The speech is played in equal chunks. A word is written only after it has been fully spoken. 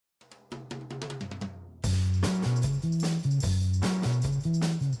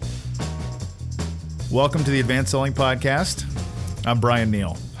Welcome to the Advanced Selling Podcast. I'm Brian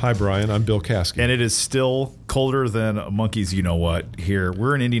Neal. Hi, Brian. I'm Bill Caskey. And it is still colder than a monkey's you-know-what here.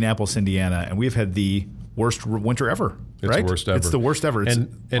 We're in Indianapolis, Indiana, and we've had the worst winter ever, right? It's the worst ever. It's the worst ever. It's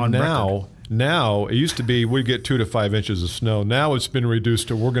and now, it used to be we'd get 2 to 5 inches of snow. Now it's been reduced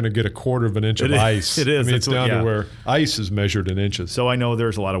to we're going to get 1/4 of an inch of ice. It is. I mean, it's down to where ice is measured in inches. So I know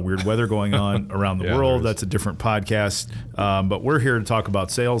there's a lot of weird weather going on around the world. That's a different podcast. But we're here to talk about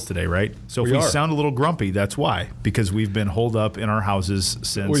sales today, right? So if we sound a little grumpy, that's why. Because we've been holed up in our houses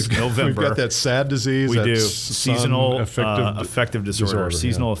since November. We've got that sad disease. We do. Seasonal affective disorder.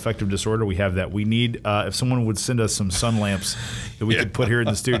 Seasonal affective disorder. We have that. We need, if someone would send us some sun lamps that we could put here in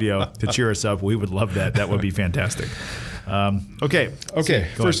the studio to cheer us up, we would love that. That would be fantastic. Okay.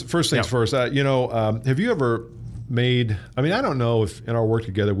 First things first. Have you ever made, I don't know if in our work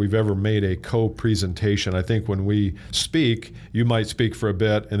together we've ever made a co-presentation. I think when we speak, you might speak for a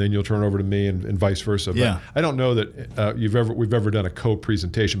bit and then you'll turn over to me and vice versa. Yeah. But I don't know that we've ever done a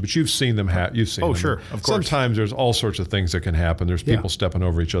co-presentation, but you've seen them. You've seen them. Oh, sure. Of course. Sometimes there's all sorts of things that can happen. There's people stepping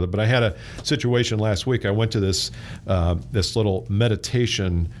over each other. But I had a situation last week. I went to this little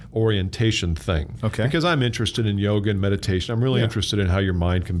meditation orientation thing. Okay. Because I'm interested in yoga and meditation. I'm really interested in how your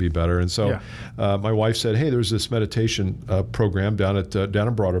mind can be better. And so my wife said, hey, there's this meditation program down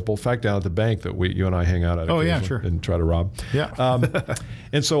in Broad Ripple. In fact, down at the bank that you and I hang out at and try to rob. Yeah.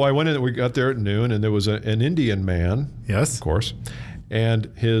 And so I went in, we got there at noon, and there was an Indian man, yes, of course,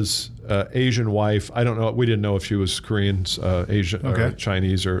 and his Asian wife. I don't know. We didn't know if she was Korean, Asian, or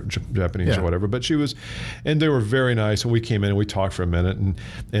Chinese, or Japanese, or whatever. But she was, and they were very nice. And we came in and we talked for a minute.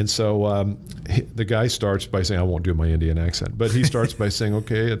 And so the guy starts by saying, I won't do my Indian accent, but he starts by saying,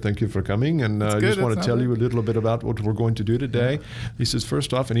 okay, thank you for coming. And I just want to tell you a little bit about what we're going to do today. He says,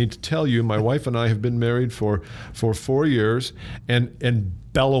 first off, I need to tell you, my wife and I have been married for 4 years, and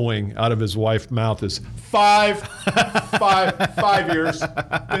bellowing out of his wife's mouth is 5 years.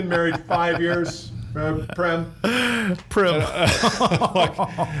 Been married 5 years. Prem.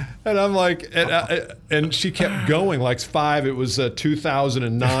 And I'm like, and she kept going like 5. It was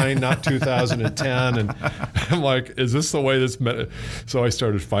 2009, not 2010. And I'm like, is this the way this? So I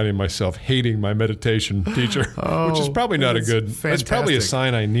started finding myself hating my meditation teacher, which is probably not a good. Fantastic. That's probably a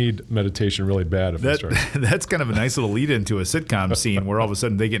sign I need meditation really bad. If I start. That's kind of a nice little lead into a sitcom scene where all of a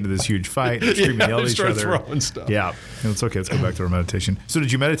sudden they get into this huge fight, screaming, yell at each other, throwing stuff. Yeah, it's okay. Let's go back to our meditation. So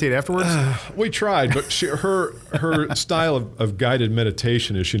did you meditate afterwards? We tried, but her style of guided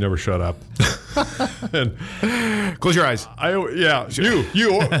meditation is she never shut up. And close your eyes. You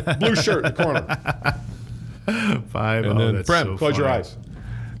blue shirt in the corner. 5. And then Prem, so close funny. your eyes.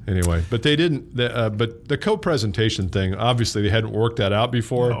 Anyway, but they didn't. But the co-presentation thing, obviously, they hadn't worked that out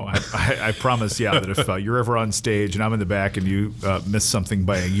before. No, I promise, that if you're ever on stage and I'm in the back and you miss something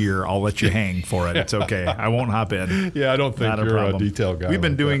by a year, I'll let you hang for it. It's okay. I won't hop in. Yeah, I don't think you're a detail guy. We've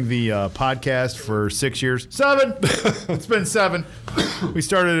been doing the podcast for 6 years. 7. It's been 7. We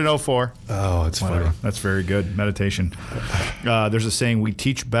started in 2004. Oh, it's funny. That's very good. Meditation. There's a saying, we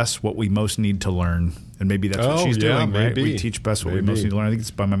teach best what we most need to learn. And maybe that's what she's doing, right? We teach best what we most need to learn. I think it's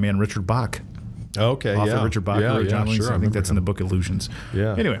by my man Richard Bach. Okay, Author Richard Bach, John Lindsay. Sure, I think that's in the book Illusions.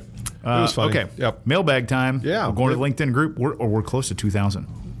 Yeah. Anyway, it was funny. Okay. Yep. Mailbag time. Yeah. We're going to the LinkedIn group. We're close to 2,000.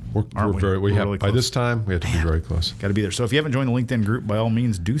 We're really close. By this time, we have to be very close. Got to be there. So if you haven't joined the LinkedIn group, by all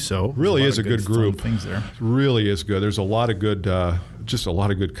means, do so. Really is a good group. Things there. Really is good. There's a lot of good, just a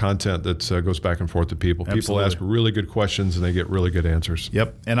lot of good content that goes back and forth to people. Absolutely. People ask really good questions and they get really good answers.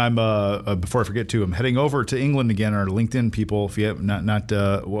 Yep. And I'm before I forget too, I'm heading over to England again. Our LinkedIn people, if you have not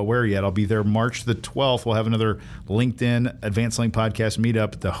aware yet, I'll be there March the 12th. We'll have another LinkedIn Advanced Selling Podcast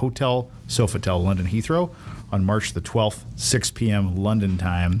meetup at the Hotel Sofitel, London Heathrow, on March the 12th, 6 p.m. London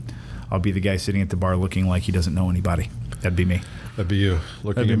time. I'll be the guy sitting at the bar looking like he doesn't know anybody. That'd be me. That'd be you,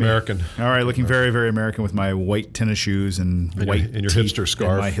 looking American. All right, looking very, very American with my white tennis shoes and white and your hipster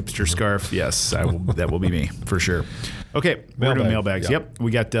scarf. My hipster scarf. Yes, that will be me for sure. Okay, we're doing mailbags. Yep.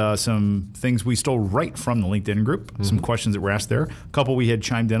 We got some things we stole right from the LinkedIn group, some questions that were asked there. A couple we had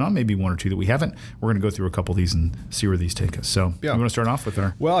chimed in on, maybe 1 or 2 that we haven't. We're going to go through a couple of these and see where these take us. So you want to start off with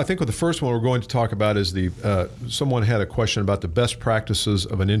our... Well, I think with the first one we're going to talk about is someone had a question about the best practices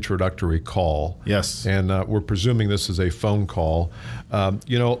of an introductory call. Yes. And we're presuming this is a phone call.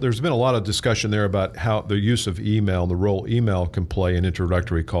 There's been a lot of discussion there about how the use of email and the role email can play in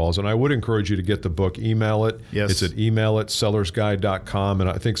introductory calls. And I would encourage you to get the book, email it. Yes. It's at sellersguide.com. And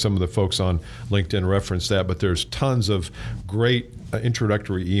I think some of the folks on LinkedIn referenced that, but there's tons of great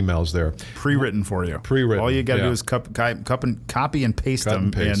introductory emails there. Pre-written for you. Pre-written. All you got to do is copy and paste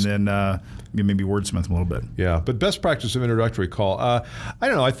them, and then maybe wordsmith a little bit. Yeah, but best practice of introductory call. I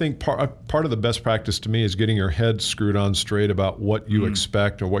don't know. I think part of the best practice to me is getting your head screwed on straight about what you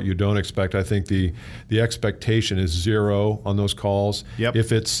expect or what you don't expect. I think the expectation is zero on those calls. Yep.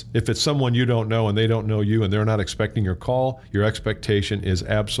 If it's someone you don't know and they don't know you and they're not expecting your call, your expectation is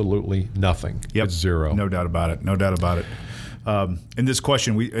absolutely nothing. Yep. It's zero. No doubt about it. No doubt about it. In this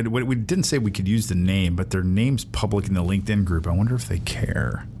question, we didn't say we could use the name, but their name's public in the LinkedIn group. I wonder if they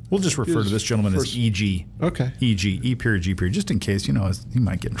care. We'll just refer to this gentleman as EG. Okay. EG, E period, G period, just in case, he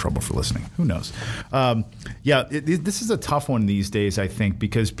might get in trouble for listening. Who knows? This is a tough one these days, I think,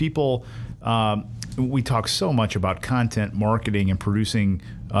 because people, we talk so much about content marketing and producing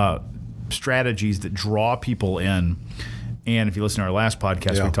strategies that draw people in. And if you listen to our last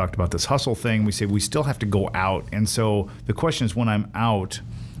podcast, we talked about this hustle thing. We say we still have to go out. And so the question is, when I'm out,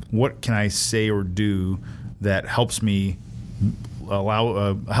 what can I say or do that helps me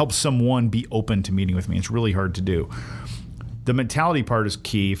help someone be open to meeting with me? It's really hard to do. The mentality part is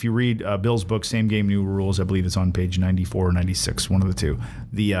key. If you read Bill's book, Same Game, New Rules, I believe it's on page 94 or 96, one of the two,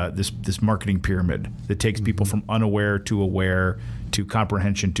 this marketing pyramid that takes people from unaware to aware to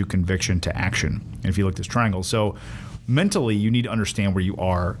comprehension to conviction to action. And if you look at this triangle, so mentally, you need to understand where you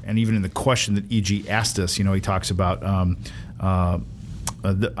are. And even in the question that E.G. asked us, he talks about,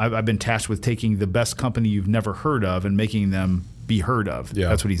 I've been tasked with taking the best company you've never heard of and making them be heard of. Yeah.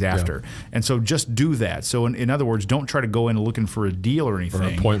 That's what he's after. Yeah. And so just do that. So in other words, don't try to go in looking for a deal or anything. Or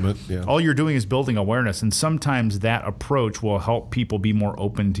an appointment. Yeah. All you're doing is building awareness. And sometimes that approach will help people be more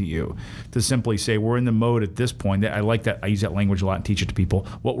open to you. To simply say, we're in the mode at this point. I like that. I use that language a lot and teach it to people.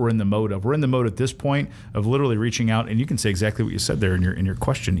 What we're in the mode of. We're in the mode at this point of literally reaching out. And you can say exactly what you said there in your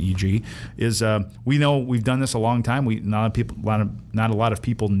question, E.G. is we know we've done this a long time. Not a lot of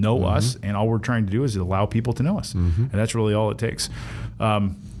people know us. And all we're trying to do is allow people to know us. And that's really all it takes.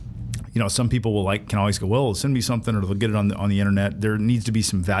 Some people can always go, well, send me something, or they'll get it on the internet. There needs to be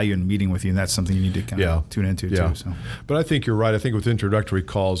some value in meeting with you, and that's something you need to kind of tune into too. So. But I think you're right. I think with introductory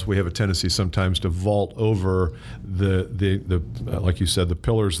calls, we have a tendency sometimes to vault over the like you said, the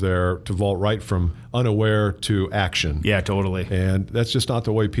pillars there, to vault right from unaware to action. Yeah, totally. And that's just not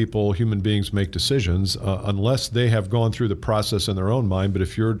the way human beings make decisions, unless they have gone through the process in their own mind. But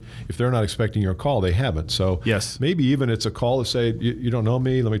if they're not expecting your call, they haven't. So yes, maybe even it's a call to say, you don't know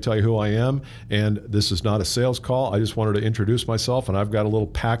me, let me tell you who I am, and this is not a sales call. I just wanted to introduce myself, and I've got a little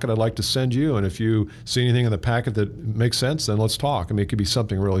packet I'd like to send you, and if you see anything in the packet that makes sense, then let's talk. I mean, it could be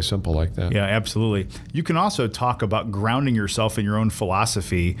something really simple like that. Yeah, absolutely. You can also talk about grounding yourself in your own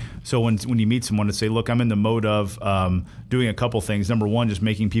philosophy. So when you meet someone, to say, look, I'm in the mode of doing a couple things. Number one, just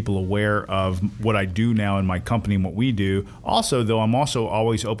making people aware of what I do now in my company and what we do. Also, though, I'm also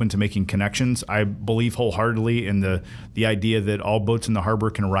always open to making connections. I believe wholeheartedly in the idea that all boats in the harbor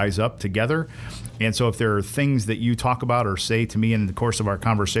can rise up together. And so if there are things that you talk about or say to me in the course of our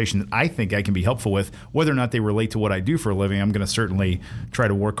conversation that I think I can be helpful with, whether or not they relate to what I do for a living, I'm going to certainly try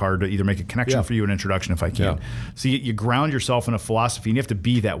to work hard to either make a connection for you, an introduction if I can. Yeah. So you ground yourself in a philosophy, and you have to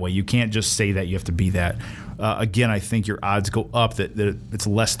be that way. You can't just say that, you have to be that. Again, I think your odds go up that it's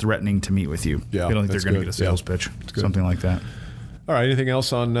less threatening to meet with you. Yeah, I don't think they're going to get a sales pitch, something like that. All right. Anything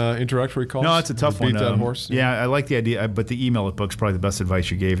else on introductory calls? No, it's a tough one. Beat that horse. Yeah, I like the idea, but the email at book's probably the best advice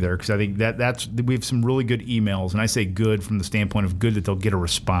you gave there, because I think we have some really good emails, and I say good from the standpoint of good that they'll get a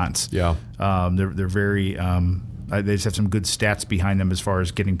response. Yeah. They're very. They just have some good stats behind them as far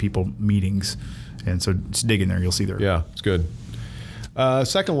as getting people meetings, and so just dig in there, you'll see there. Yeah, it's good.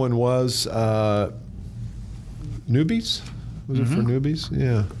 Second one was newbies. Was it for newbies?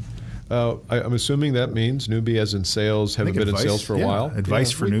 Yeah. I'm assuming that means newbie as in sales, haven't been in sales for a while. Advice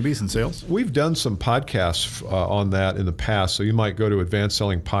for newbies in sales? We've done some podcasts on that in the past. So you might go to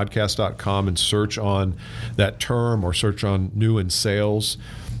advancedsellingpodcast.com and search on that term, or search on new in sales.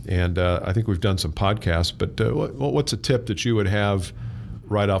 And I think we've done some podcasts. But what's a tip that you would have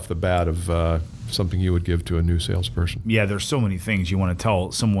right off the bat of something you would give to a new salesperson? Yeah, there's so many things you want to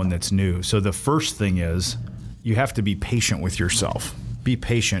tell someone that's new. So the first thing is you have to be patient with yourself. Be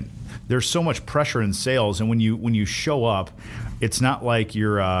patient. There's so much pressure in sales, and when you show up, it's not like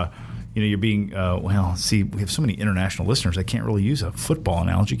you're being see, we have so many international listeners. I can't really use a football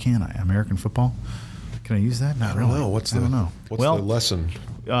analogy, can I? American football? Can I use that? Not really. I don't know. What's the lesson?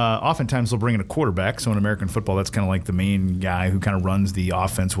 Oftentimes they'll bring in a quarterback. So in American football, that's kind of like the main guy who kind of runs the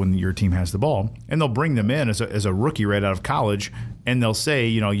offense when your team has the ball. And they'll bring them in as a rookie right out of college And they'll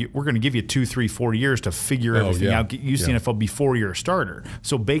say, we're going to give you 2, 3, 4 years to figure everything out, get used to the NFL before you're a starter.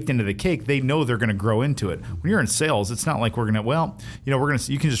 So baked into the cake, they know they're going to grow into it. When you're in sales, it's not like we're going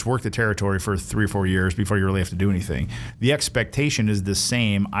to, you can just work the territory for 3 or 4 years before you really have to do anything. The expectation is the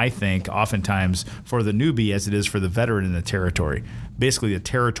same, I think, oftentimes for the newbie as it is for the veteran in the territory. Basically, the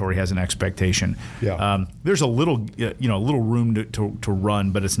territory has an expectation. Yeah. There's a little, little room to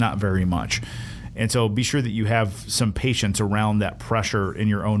run, but it's not very much. And so be sure that you have some patience around that pressure in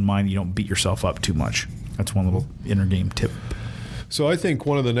your own mind. You don't beat yourself up too much. That's one little inner game tip. So I think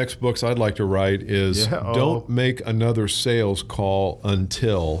one of the next books I'd like to write is Don't Make Another Sales Call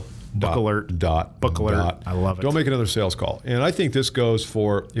Until... Book alert. Book alert. I love it. Don't make another sales call. And I think this goes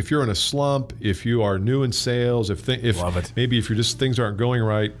for if you're in a slump, if you are new in sales, love it. Maybe if you're just things aren't going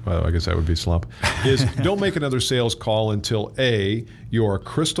right, well, I guess that would be slump, is don't make another sales call until A, you are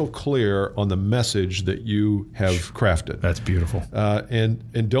crystal clear on the message that you have crafted. That's beautiful.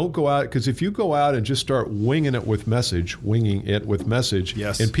 And don't go out, because if you go out and just start winging it with message,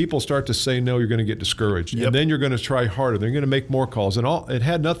 yes. and people start to say no, you're going to get discouraged. Yep. And then you're going to try harder. They're going to make more calls. And it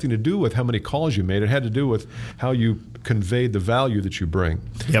had nothing to do with how many calls you made. It had to do with how you conveyed the value that you bring.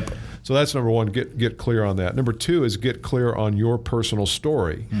 Yep. So that's number one, get clear on that. Number two is get clear on your personal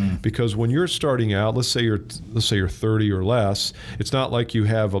story. Because when you're starting out, let's say you're 30 or less, it's not like you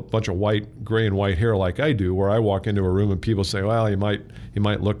have a bunch of gray and white hair like I do, where I walk into a room and people say, well, he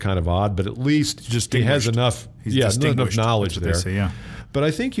might look kind of odd, but at least he has enough knowledge there. Say, yeah. But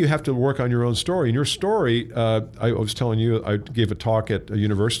I think you have to work on your own story. And your story, I was telling you, I gave a talk at a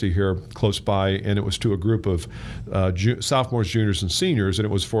university here close by, and it was to a group of sophomores, juniors, and seniors, and it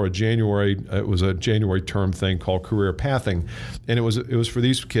was for a January term thing called career pathing, and it was for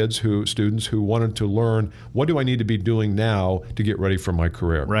these students who wanted to learn, what do I need to be doing now to get ready for my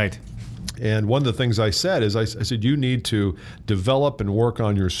career? Right. And one of the things I said is, I said, you need to develop and work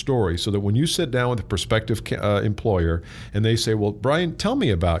on your story so that when you sit down with a prospective employer and they say, well, Brian, tell me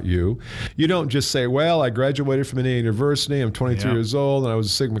about you, you don't just say, well, I graduated from Indiana University, I'm 23 years old, and I was a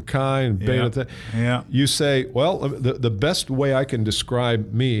Sigma Chi, and Beta. You say, well, the best way I can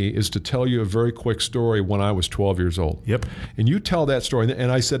describe me is to tell you a very quick story when I was 12 years old. Yep. And you tell that story.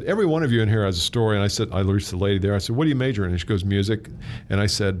 And I said, every one of you in here has a story. And I reached the lady there. I said, what do you major in? And she goes, music. And I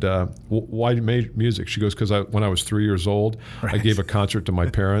said, why music? She goes, because when I was 3 years old, I gave a concert to my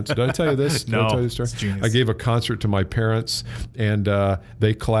parents. Did I tell you this? No. Did I tell you this story? It's genius. I gave a concert to my parents, and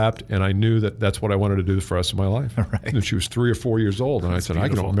they clapped, and I knew that that's what I wanted to do for the rest of my life. Right. And she was 3 or 4 years old, and I said,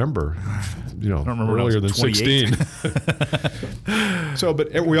 beautiful. I don't remember, remember earlier than 28. 16. So,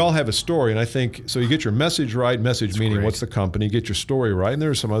 but we all have a story, and I think, so you get your message right, meaning great. what's the company, get your story right, and there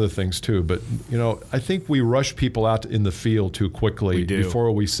are some other things too, but I think we rush people out in the field too quickly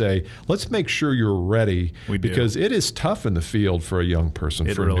before we say, let's make sure you're ready, because it is tough in the field for a young person.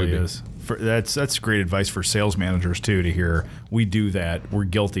 It really is. That's great advice for sales managers too, to hear. We do that. We're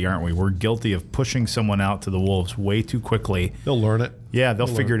guilty, aren't we? We're guilty of pushing someone out to the wolves way too quickly. They'll learn it. Yeah, they'll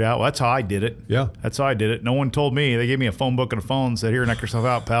figure it out. Well, that's how I did it. Yeah. That's how I did it. No one told me. They gave me a phone book and a phone and said, here, knock yourself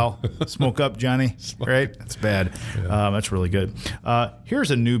out, pal. Smoke up, Johnny. Right? That's bad. Yeah. That's really good.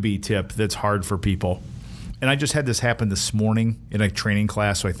 Here's a newbie tip that's hard for people. And I just had this happen this morning in a training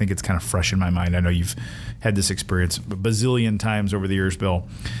class, so I think it's kind of fresh in my mind. I know you've had this experience a bazillion times over the years, Bill.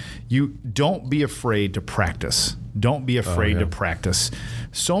 You don't be afraid to practice. Don't be afraid to practice.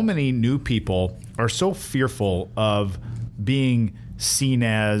 So many new people are so fearful of being seen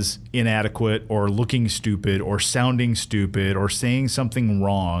as inadequate or looking stupid or sounding stupid or saying something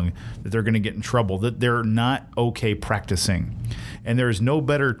wrong that they're going to get in trouble, that they're not okay practicing. And there is no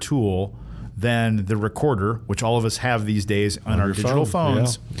better tool than the recorder, which all of us have these days on our digital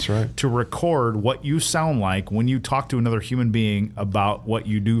phones, that's right, to record what you sound like when you talk to another human being about what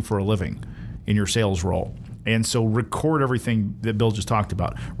you do for a living in your sales role. And so record everything that Bill just talked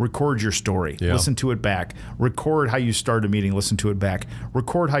about. Record your story. Yeah. Listen to it back. Record how you start a meeting. Listen to it back.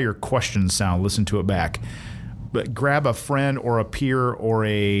 Record how your questions sound. Listen to it back. But grab a friend or a peer or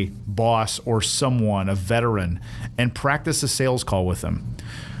a boss or someone, a veteran, and practice a sales call with them.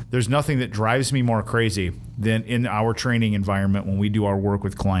 There's nothing that drives me more crazy than in our training environment when we do our work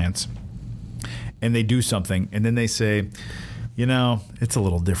with clients and they do something and then they say, it's a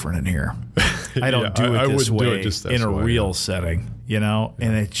little different in here. I don't do it this way in a real setting, and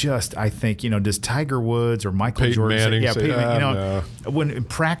it just, I think, does Tiger Woods or Michael Peyton Jordan Manning say, no. When in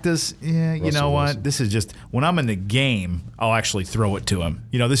practice, you know what? Wilson. This is just, when I'm in the game, I'll actually throw it to him.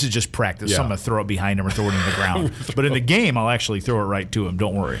 This is just practice. Yeah. So I'm going to throw it behind him or throw it into the ground. But in the game, I'll actually throw it right to him.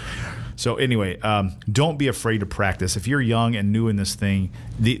 Don't worry. So anyway, don't be afraid to practice. If you're young and new in this thing,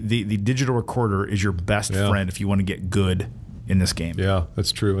 the digital recorder is your best friend if you want to get good in this game. Yeah,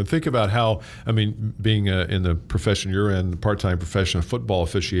 that's true. And think about how, being in the profession you're in, the part-time profession of football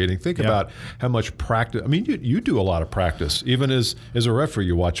officiating, think about how much practice. You do a lot of practice. Even as a referee,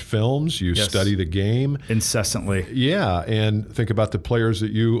 you watch films, you study the game. Incessantly. Yeah, and think about the players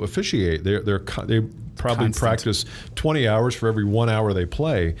that you officiate. They probably practice 20 hours for every 1 hour they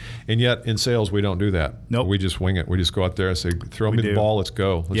play. And yet in sales, we don't do that. Nope. We just wing it. We just go out there and say, throw me the ball, let's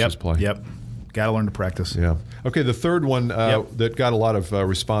go. Let's just play. Yep. Got to learn to practice. Yeah. Okay, the third one that got a lot of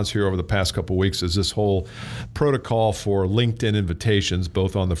response here over the past couple of weeks is this whole protocol for LinkedIn invitations,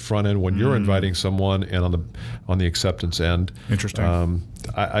 both on the front end when you're inviting someone and on the acceptance end. Interesting.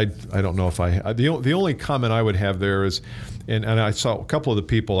 I don't know if the only comment I would have there is, and I saw a couple of the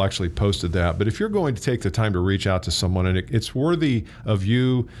people actually posted that, but if you're going to take the time to reach out to someone and it's worthy of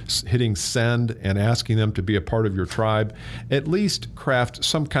you hitting send and asking them to be a part of your tribe, at least craft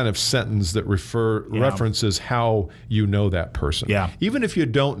some kind of sentence that references how you know that person. Yeah. Even if you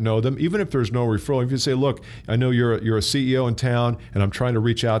don't know them, even if there's no referral, if you say, look, I know you're a CEO in town and I'm trying to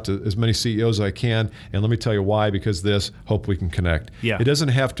reach out to as many CEOs as I can, and let me tell you why, because this, hope we can connect. Yeah.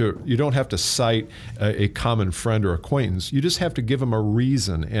 You don't have to cite a common friend or acquaintance. You just have to give them a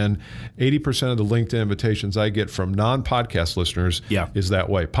reason. And 80% of the LinkedIn invitations I get from non-podcast listeners is that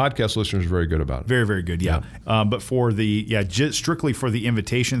way. Podcast listeners are very good about it. Very, very good, yeah. But for strictly for the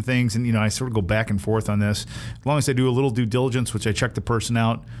invitation things, and I sort of go back and forth on this. As long as I do a little due diligence, which I check the person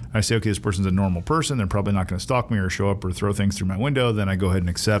out, I say, okay, this person's a normal person. They're probably not going to stalk me or show up or throw things through my window. Then I go ahead and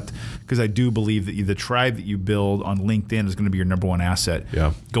accept, because I do believe that the tribe that you build on LinkedIn is going to be your number one asset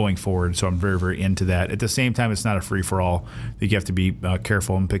going forward. So I'm very, very into that. At the same time, it's not a free-for-all. You have to be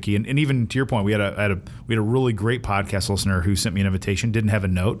careful and picky. And even to your point, we had a really great podcast listener who sent me an invitation, didn't have a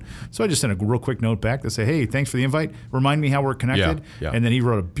note. So I just sent a real quick note back to say, hey, thanks for the invite. Remind me how we're connected. Yeah. And then he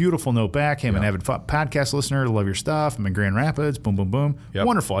wrote a beautiful note back. An avid podcast listener, love your stuff. I'm in Grand Rapids. Boom, boom, boom. Yep.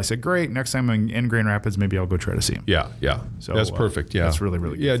 Wonderful. I said, great. Next time I'm in Grand Rapids, maybe I'll go try to see him. Yeah. So that's perfect. Yeah, that's really,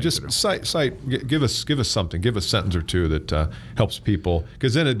 really good. Yeah, just give us something. Give a sentence or two that helps people,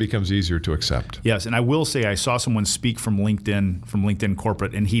 because then it becomes easier to accept. Yes, and I will say I saw someone speak from LinkedIn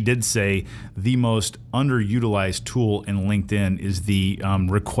Corporate, and he did say the most underutilized tool in LinkedIn is the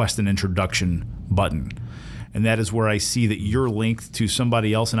request an introduction button. And that is where I see that you're linked to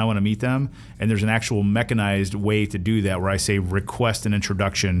somebody else and I want to meet them. And there's an actual mechanized way to do that where I say request an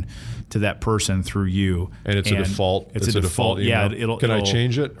introduction to that person through you. And it's a default. It's a default. Email. Yeah. Can I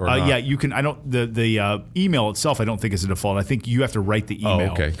change it or not? Yeah, you can. I don't. The email itself, I don't think is a default. I think you have to write the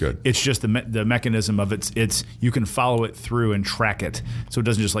email. Oh, okay, good. It's just the mechanism of it's you can follow it through and track it, so it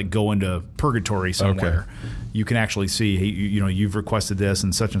doesn't just like go into purgatory somewhere. Okay. You can actually see, hey, you've requested this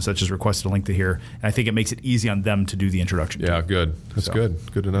and such has requested a link to here. And I think it makes it easy on them to do the introduction. Yeah, good. That's good.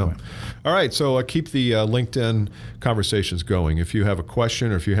 Good to know. Anyway. All right, so keep the LinkedIn conversations going. If you have a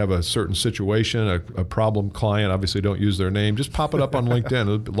question or if you have a certain situation, a problem client, obviously don't use their name. Just pop it up on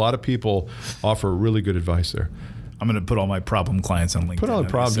LinkedIn. A lot of people offer really good advice there. I'm going to put all my problem clients on LinkedIn. Put all the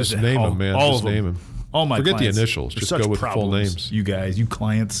problems. Just name them, man. Just name them. All my Forget clients. The initials. Just go with the full names. You guys, you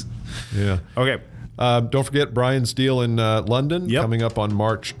clients. Yeah. Okay. Don't forget Brian's deal in London coming up on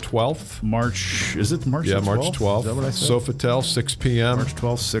March 12th. Is it March 12th? Yeah, March 12th. Is that what I said? Sofitel, 6 p.m. March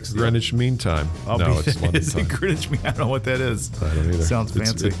 12th, 6 Greenwich Mean Time. It's London is time. It Greenwich Mean? I don't know what that is. I don't either. Sounds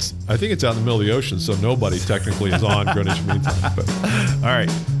fancy. I think it's out in the middle of the ocean, so nobody technically is on Greenwich Mean Time. But. All right.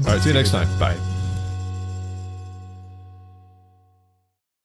 See you next time. Bye.